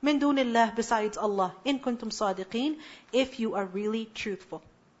anyone. مِن دُونِ اللَّهِ, besides Allah. إِن كُنتُمْ صَادِقِينَ, if you are really truthful.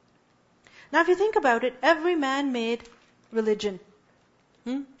 Now if you think about it, every man-made religion,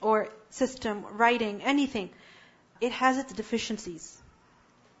 or system, writing, anything, it has its deficiencies.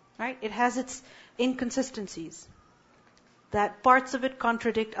 Right? It has its inconsistencies. That parts of it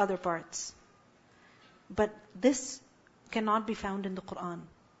contradict other parts. But this cannot be found in the Quran.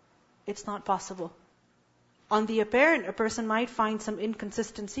 It's not possible. On the apparent, a person might find some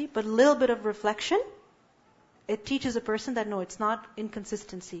inconsistency, but a little bit of reflection, it teaches a person that no, it's not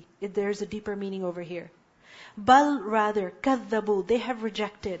inconsistency. There's a deeper meaning over here. Bal, rather, كَذَّبُوا, they have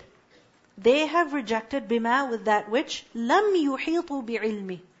rejected. They have rejected bima, with that which lam yuhitu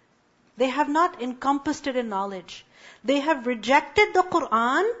bi'ilmi. They have not encompassed it in knowledge. They have rejected the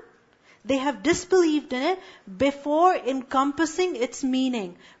Quran, they have disbelieved in it before encompassing its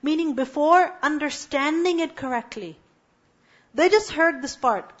meaning. Meaning before understanding it correctly. They just heard this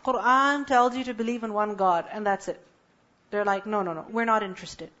part. Quran tells you to believe in one God, and that's it. They're like, no, we're not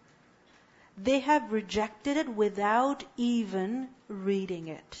interested. They have rejected it without even reading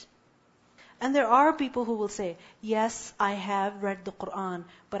it. And there are people who will say, yes, I have read the Quran,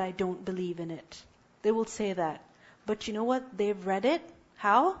 but I don't believe in it. They will say that. But you know what? They've read it.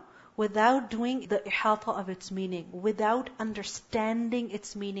 How? Without doing the ihata of its meaning. Without understanding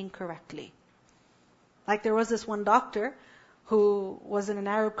its meaning correctly. Like there was this one doctor who was in an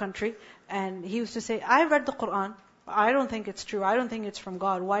Arab country, and he used to say, I read the Quran. I don't think it's true. I don't think it's from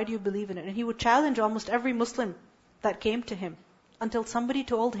God. Why do you believe in it? And he would challenge almost every Muslim that came to him. Until somebody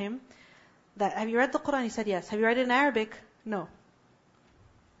told him, that, have you read the Quran? He said, yes. Have you read it in Arabic? No.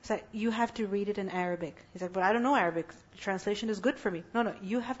 He said, you have to read it in Arabic. He's like, but I don't know Arabic. The translation is good for me. No,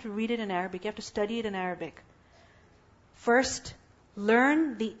 you have to read it in Arabic. You have to study it in Arabic. First,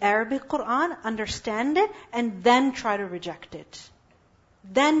 learn the Arabic Quran, understand it, and then try to reject it.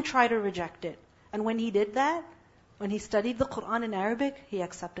 Then try to reject it. And when he did that, when he studied the Quran in Arabic, he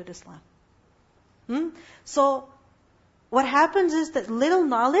accepted Islam. So, what happens is that little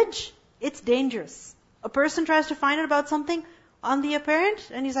knowledge, it's dangerous. A person tries to find out about something on the apparent,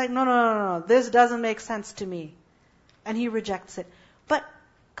 and he's like, no, this doesn't make sense to me. And he rejects it. But,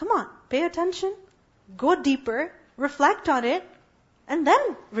 come on, pay attention, go deeper, reflect on it, and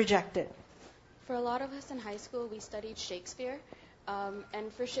then reject it. For a lot of us in high school, we studied Shakespeare.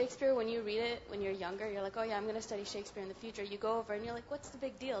 And for Shakespeare, when you read it, when you're younger, you're like, oh yeah, I'm going to study Shakespeare in the future. You go over and you're like, what's the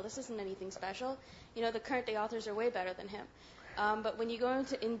big deal? This isn't anything special. The current day authors are way better than him. But when you go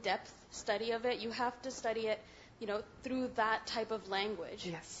into in-depth study of it, you have to study it, through that type of language.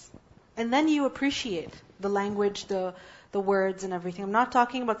 Yes. And then you appreciate the language, the words and everything. I'm not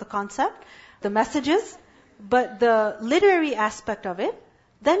talking about the concept, the messages, but the literary aspect of it.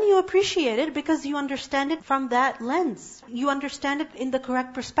 Then you appreciate it because you understand it from that lens. You understand it in the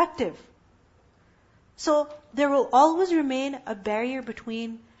correct perspective. So there will always remain a barrier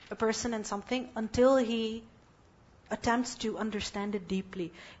between a person and something until he attempts to understand it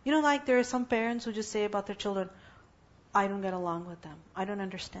deeply. Like there are some parents who just say about their children, I don't get along with them. I don't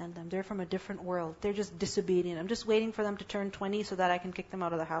understand them. They're from a different world. They're just disobedient. I'm just waiting for them to turn 20 so that I can kick them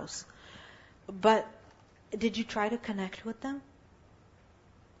out of the house. But did you try to connect with them?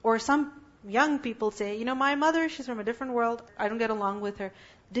 Or some young people say, my mother, she's from a different world. I don't get along with her.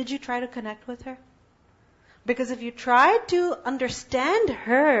 Did you try to connect with her? Because if you tried to understand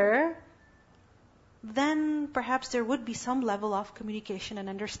her, then perhaps there would be some level of communication and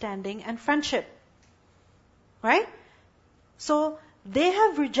understanding and friendship. Right? So, they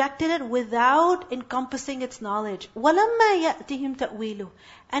have rejected it without encompassing its knowledge. وَلَمَّا يَأْتِهِمْ تَأْوِيلُهُ.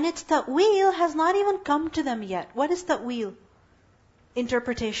 And its ta'weel has not even come to them yet. What is ta'weel?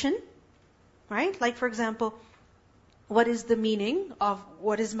 Interpretation. Right? Like for example, what is the meaning of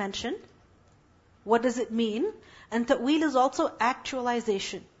what is mentioned? What does it mean? And ta'weel is also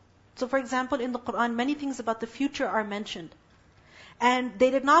actualization. So for example, in the Quran, many things about the future are mentioned. And they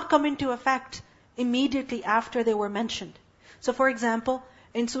did not come into effect immediately after they were mentioned. So for example,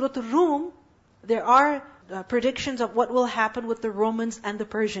 in Surah Ar-Rum, there are predictions of what will happen with the Romans and the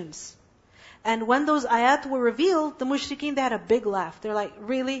Persians. And when those ayat were revealed, the mushrikeen, they had a big laugh. They're like,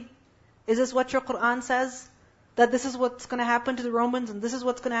 really? Is this what your Quran says? That this is what's going to happen to the Romans and this is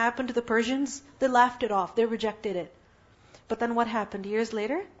what's going to happen to the Persians? They laughed it off. They rejected it. But then what happened? Years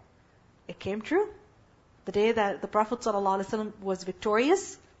later, it came true. The day that the Prophet ﷺ was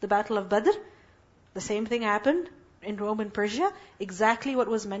victorious, the Battle of Badr, the same thing happened in Rome and Persia, exactly what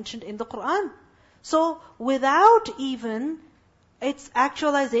was mentioned in the Quran. So, without even its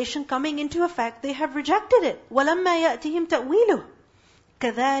actualization coming into effect, they have rejected it. وَلَمَّا يَأْتِهِمْ تَأْوِيلُهُ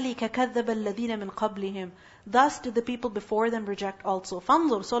كَذَلِكَ كَذَّبَ الَّذِينَ مِنْ قَبْلِهِمْ. Thus did the people before them reject also.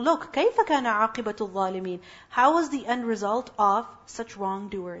 فَانظُرْ. So look, كَيْفَ كَانَ عَاقِبَةُ الظَّالِمِينَ. How was the end result of such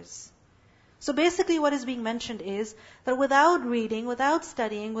wrongdoers? So basically what is being mentioned is that without reading, without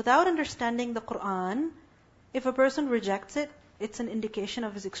studying, without understanding the Qur'an, if a person rejects it, it's an indication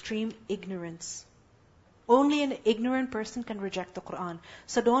of his extreme ignorance. Only an ignorant person can reject the Qur'an.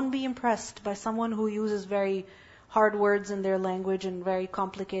 So don't be impressed by someone who uses very hard words in their language and very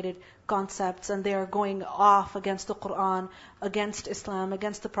complicated concepts, and they are going off against the Qur'an, against Islam,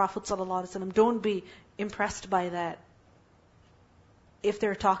 against the Prophet ﷺ. Don't be impressed by that. If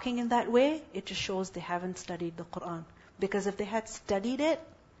they're talking in that way, it just shows they haven't studied the Qur'an. Because if they had studied it,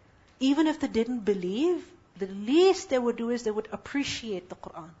 even if they didn't believe, the least they would do is they would appreciate the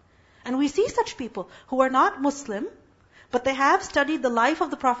Qur'an. And we see such people who are not Muslim, but they have studied the life of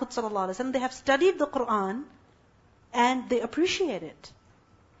the Prophet ﷺ, they have studied the Qur'an, and they appreciate it.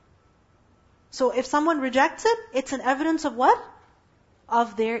 So if someone rejects it, it's an evidence of what?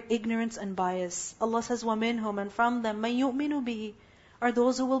 Of their ignorance and bias. Allah says, وَمِنْهُمْ, and from them, مَن يُؤْمِنُ بِهِ, are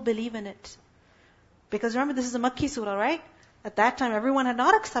those who will believe in it. Because remember, this is a Makki surah, right? At that time, everyone had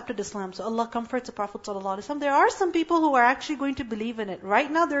not accepted Islam. So Allah comforts the Prophet ﷺ. There are some people who are actually going to believe in it. Right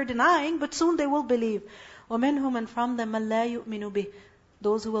now they're denying, but soon they will believe. وَمِنْهُمْ, and from them, مَن لَا يُؤْمِنُ بِهِ,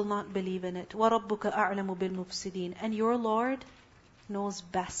 those who will not believe in it. وَرَبُّكَ أَعْلَمُ بِالْمُفْسِدِينَ, and your Lord knows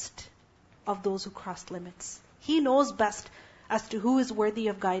best of those who cross limits. He knows best as to who is worthy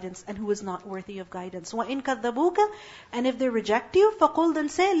of guidance and who is not worthy of guidance. وَإِن كَذَّبُوكَ, and if they reject you, فَقُلْ, then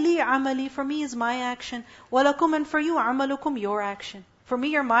say, لِي عَمَلِي, for me is my action, وَلَكُمْ, and for you, عَمَلُكُمْ, your action. For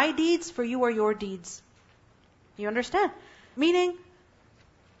me are my deeds, for you are your deeds. You understand? Meaning,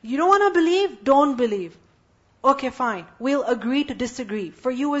 you don't want to believe, don't believe. Okay, fine. We'll agree to disagree.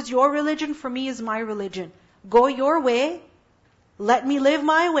 For you is your religion, for me is my religion. Go your way, let me live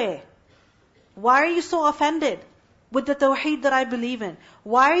my way. Why are you so offended with the tawheed that I believe in?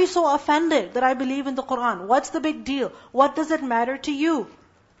 Why are you so offended that I believe in the Qur'an? What's the big deal? What does it matter to you?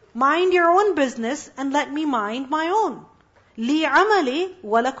 Mind your own business and let me mind my own. لِي عَمَلِي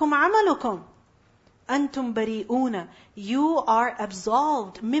وَلَكُمْ عَمَلُكُمْ أَنْتُمْ بَرِيئُونَ, you are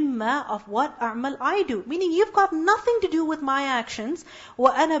absolved مِمَّا, of what أَعْمَلْ, I do. Meaning you've got nothing to do with my actions.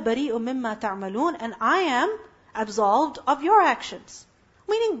 وَأَنَا بَرِيءٌ مِمَّا تَعْمَلُونَ, and I am absolved of your actions.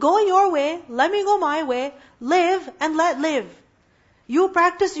 Meaning go your way, let me go my way, live and let live. You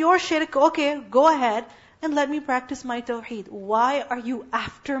practice your shirk, okay, go ahead, and let me practice my tawheed. Why are you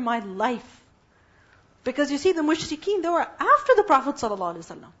after my life? Because you see, the mushrikeen, they were after the Prophet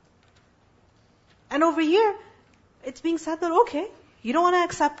ﷺ. And over here, it's being said that, okay, you don't want to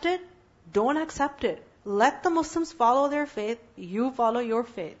accept it, don't accept it. Let the Muslims follow their faith, you follow your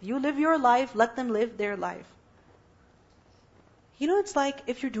faith. You live your life, let them live their life. You know, it's like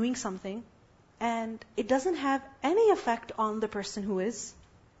if you're doing something and it doesn't have any effect on the person who is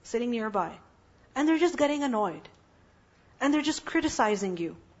sitting nearby. And they're just getting annoyed. And they're just criticizing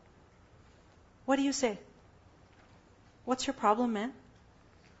you. What do you say? What's your problem, man?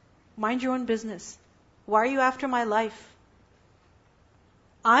 Mind your own business. Why are you after my life?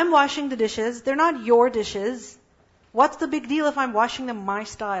 I'm washing the dishes. They're not your dishes. What's the big deal if I'm washing them my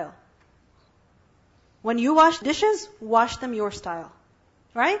style? When you wash dishes, wash them your style.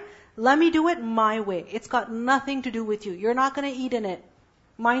 Right? Let me do it my way. It's got nothing to do with you. You're not going to eat in it.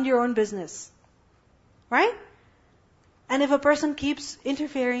 Mind your own business. Right? And if a person keeps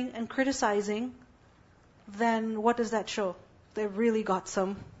interfering and criticizing, then what does that show? They've really got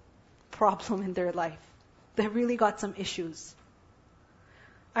some problem in their life. They've really got some issues.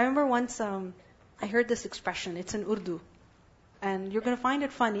 I remember once I heard this expression. It's in Urdu. And you're going to find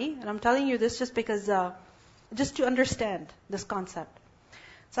it funny. And I'm telling you this just because, just to understand this concept.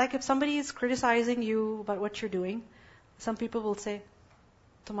 It's like if somebody is criticizing you about what you're doing, some people will say,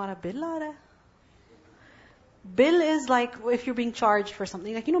 "Tumhara bill aa raha hai." Bill is like if you're being charged for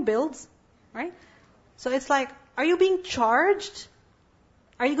something. Like, you know, bills, right? So it's like, are you being charged?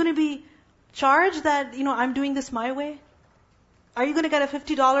 Are you going to be charged that, you know, I'm doing this my way? Are you going to get a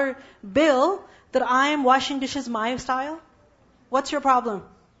 $50 bill that I am washing dishes my style? What's your problem?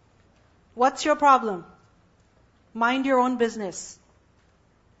 What's your problem? Mind your own business.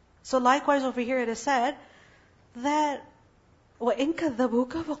 So likewise over here it is said that وَإِن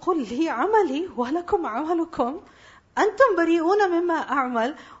كَذَّبُوكَ فَقُلْ لِي عَمَلِي وَلَكُمْ عَمَلُكُمْ أَنْتُمْ بَرِيئُونَ مِمَّا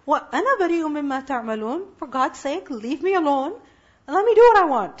أَعْمَلُ وَأَنَا بَرِيءٌ مِمَّا تَعْمَلُونَ. For God's sake, leave me alone and let me do what I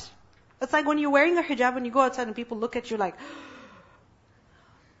want. It's like when you're wearing a hijab and you go outside and people look at you like,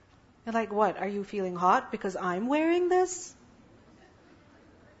 you're like, what? Are you feeling hot because I'm wearing this?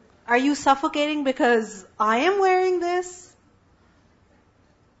 Are you suffocating because I am wearing this?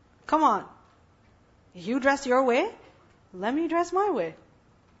 Come on. You dress your way, let me dress my way.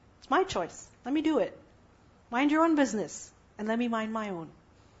 It's my choice. Let me do it. Mind your own business, and let me mind my own.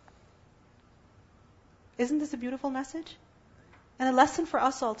 Isn't this a beautiful message? And a lesson for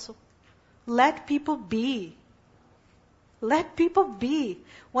us also. Let people be. Let people be.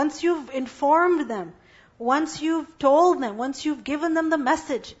 Once you've informed them, once you've told them, once you've given them the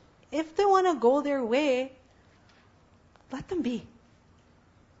message, if they want to go their way, let them be.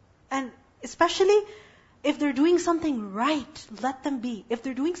 And especially if they're doing something right, let them be. If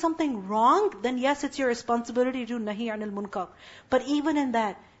they're doing something wrong, then yes, it's your responsibility to do nahi anil munkar. But even in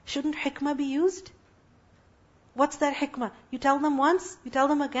that, shouldn't hikmah be used? What's that hikmah? You tell them once, you tell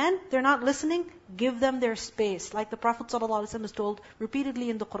them again, they're not listening, give them their space. Like the Prophet ﷺ is told repeatedly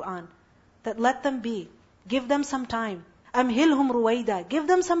in the Qur'an, that let them be. Give them some time. Amhilhum ruwaida. Give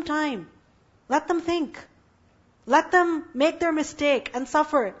them some time. Let them think. Let them make their mistake and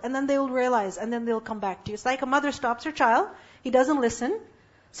suffer, and then they will realize, and then they'll come back to you. It's like a mother stops her child, he doesn't listen.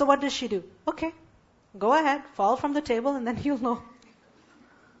 So what does she do? Okay, go ahead, fall from the table, and then you'll know.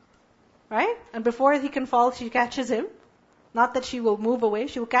 Right? And before he can fall, she catches him. Not that she will move away,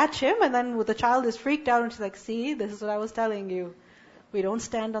 she will catch him, and then the child is freaked out, and she's like, see, this is what I was telling you. We don't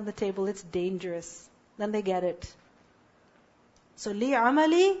stand on the table, it's dangerous. Then they get it. So, li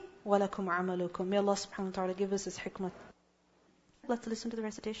amali wa lakum amalukum. May Allah subhanahu wa ta'ala give us His hikmah. Let's listen to the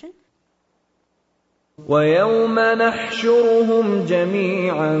recitation. وَيَوْمَ نَحْشُرُهُمْ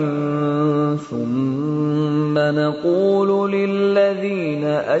جَمِيعًا ثُمَّ نَقُولُ لِلَّذِينَ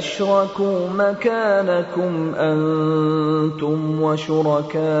أَشْرَكُوا مَكَانَكُمْ أَنْتُمْ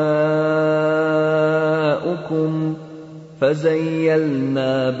وَشُرَكَاؤُكُمْ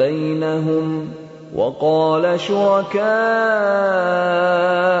فَزَيَّلْنَا بَيْنَهُمْ وَقَالَ شُرَكَاؤُهُمْ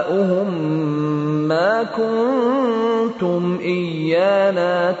مَا كُنْتُمْ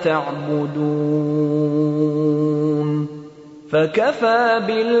إِيَّانَا تَعْبُدُونَ فَكَفَى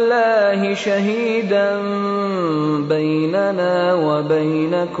بِاللَّهِ شَهِيدًا بَيْنَنَا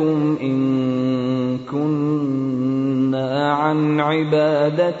وَبَيْنَكُمْ إِن كُنَّا عَنْ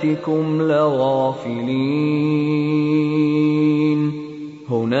عِبَادَتِكُمْ لَغَافِلِينَ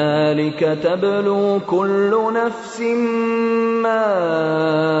هُنَالِكَ تَبْلُو كُلُّ نَفْسٍ مَا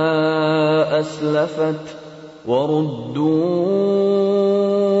أَسْلَفَتْ وَرُدُّوا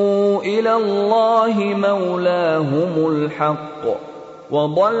إِلَى اللَّهِ مَوْلَاهُمُ الْحَقِّ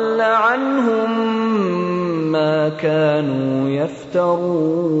وَضَلَّ عَنْهُمْ مَا كَانُوا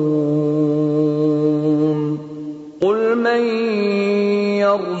يَفْتَرُونَ قُلْ مَنْ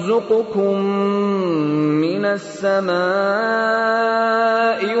يَرْزُقُكُمْ مِنَ السَّمَاءِ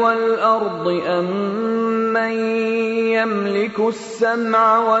وَالْأَرْضِ أَمَّنْ يَمْلِكُ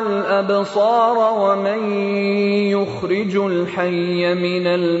السَّمْعَ وَالْأَبْصَارَ وَمَنْ يُخْرِجُ الْحَيَّ مِنَ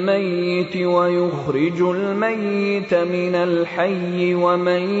الْمَيِّتِ وَيُخْرِجُ الْمَيِّتَ مِنَ الْحَيِّ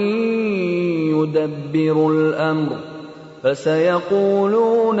وَمَنْ يُدَبِّرُ الْأَمْرَ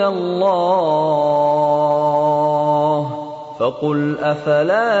فَسَيَقُولُونَ اللَّهُ فَقُلْ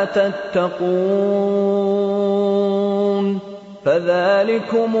أَفَلَا تَتَّقُونَ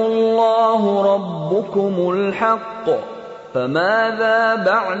فَذَلِكُمُ اللَّهُ رَبُّكُمُ الْحَقُّ فَمَاذَا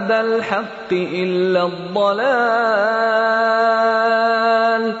بَعْدَ الْحَقِّ إِلَّا الضَّلَالُ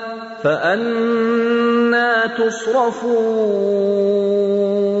فَأَنَّى تُصْرَفُونَ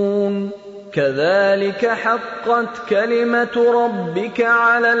كَذَلِكَ حَقَّتْ كَلِمَةُ رَبِّكَ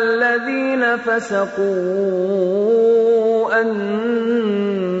عَلَى الَّذِينَ فَسَقُوا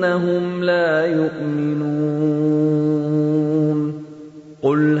أَنَّهُمْ لَا يُؤْمِنُونَ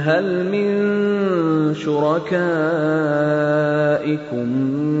قُلْ هَلْ مِنْ شُرَكَائِكُمْ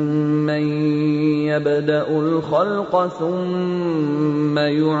مَنْ يَبْدَأُ الْخَلْقَ ثُمَّ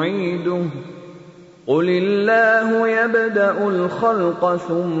يُعِيدُهُ قُلِ اللَّهُ يَبْدَأُ الْخَلْقَ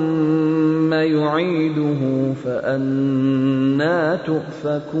ثُمَّ يُعِيدُهُ فَأَنَّى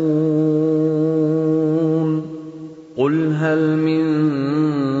تُؤْفَكُونَ قُلْ هَلْ مِنْ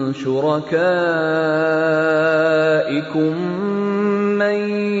شُرَكَائِكُمْ مَنْ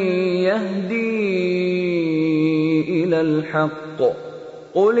يَهْدِي إِلَى الْحَقِّ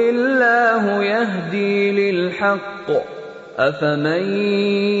قُلِ اللَّهُ يَهْدِي لِلْحَقِّ أَفَمَنْ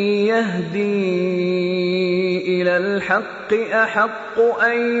يَهْدِي إِلَى الْحَقِّ أَحَقُّ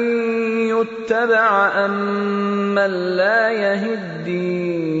أَنْ يُتَّبَعَ أَمَّنْ لَا يَهِدِّي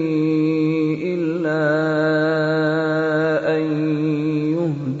إِلَّا أَنْ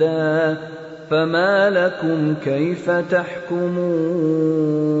يُهْدَى فَمَا لَكُمْ كَيْفَ تَحْكُمُونَ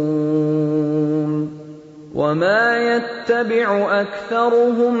وما يتبع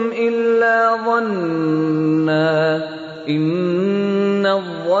أكثرهم إلا ظنا إن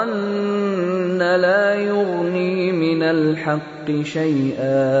الظن لا يغني من الحق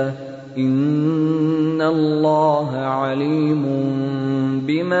شيئا إن الله عليم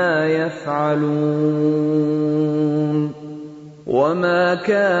بما يفعلون وما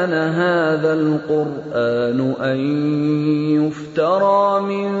كان هذا القرآن أن يفترى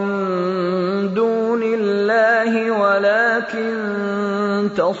من دون الله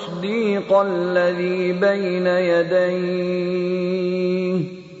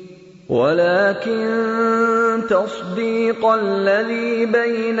ولكن تصديق الذي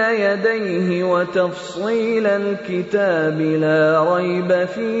بين يديه وتفصيل الكتاب لا ريب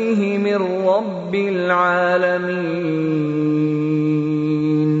فيه من رب العالمين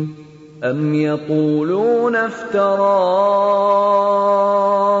أم يقولون افتراه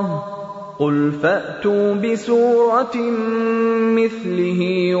قل فأتوا بسورة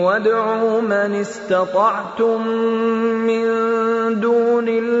مثله وادعوا من استطعتم من دون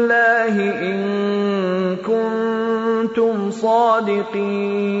الله إن كنتم صادقين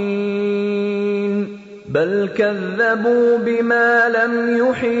بل كذبوا بما لم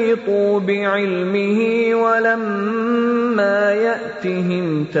يحيطوا بعلمه ولما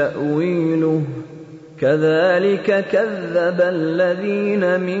يأتهم تأويله كذلك كذب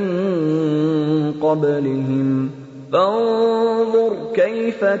الذين من قبلهم فانظر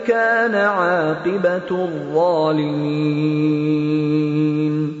كيف كان عاقبة الظالمين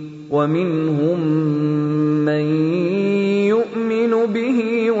ومنهم من يؤمن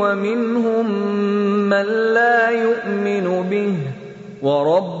به ومنهم من لا يؤمن به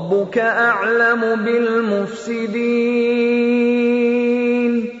وربك أعلم بالمفسدين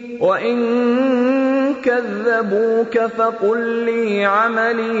وإن كذبوك فقل لي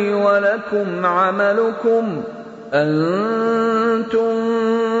عملي ولكم عملكم أنتم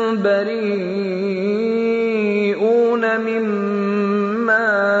بريئون مما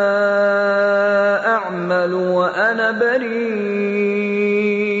أعمل وأنا بريء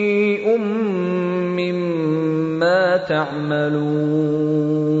مما تعملون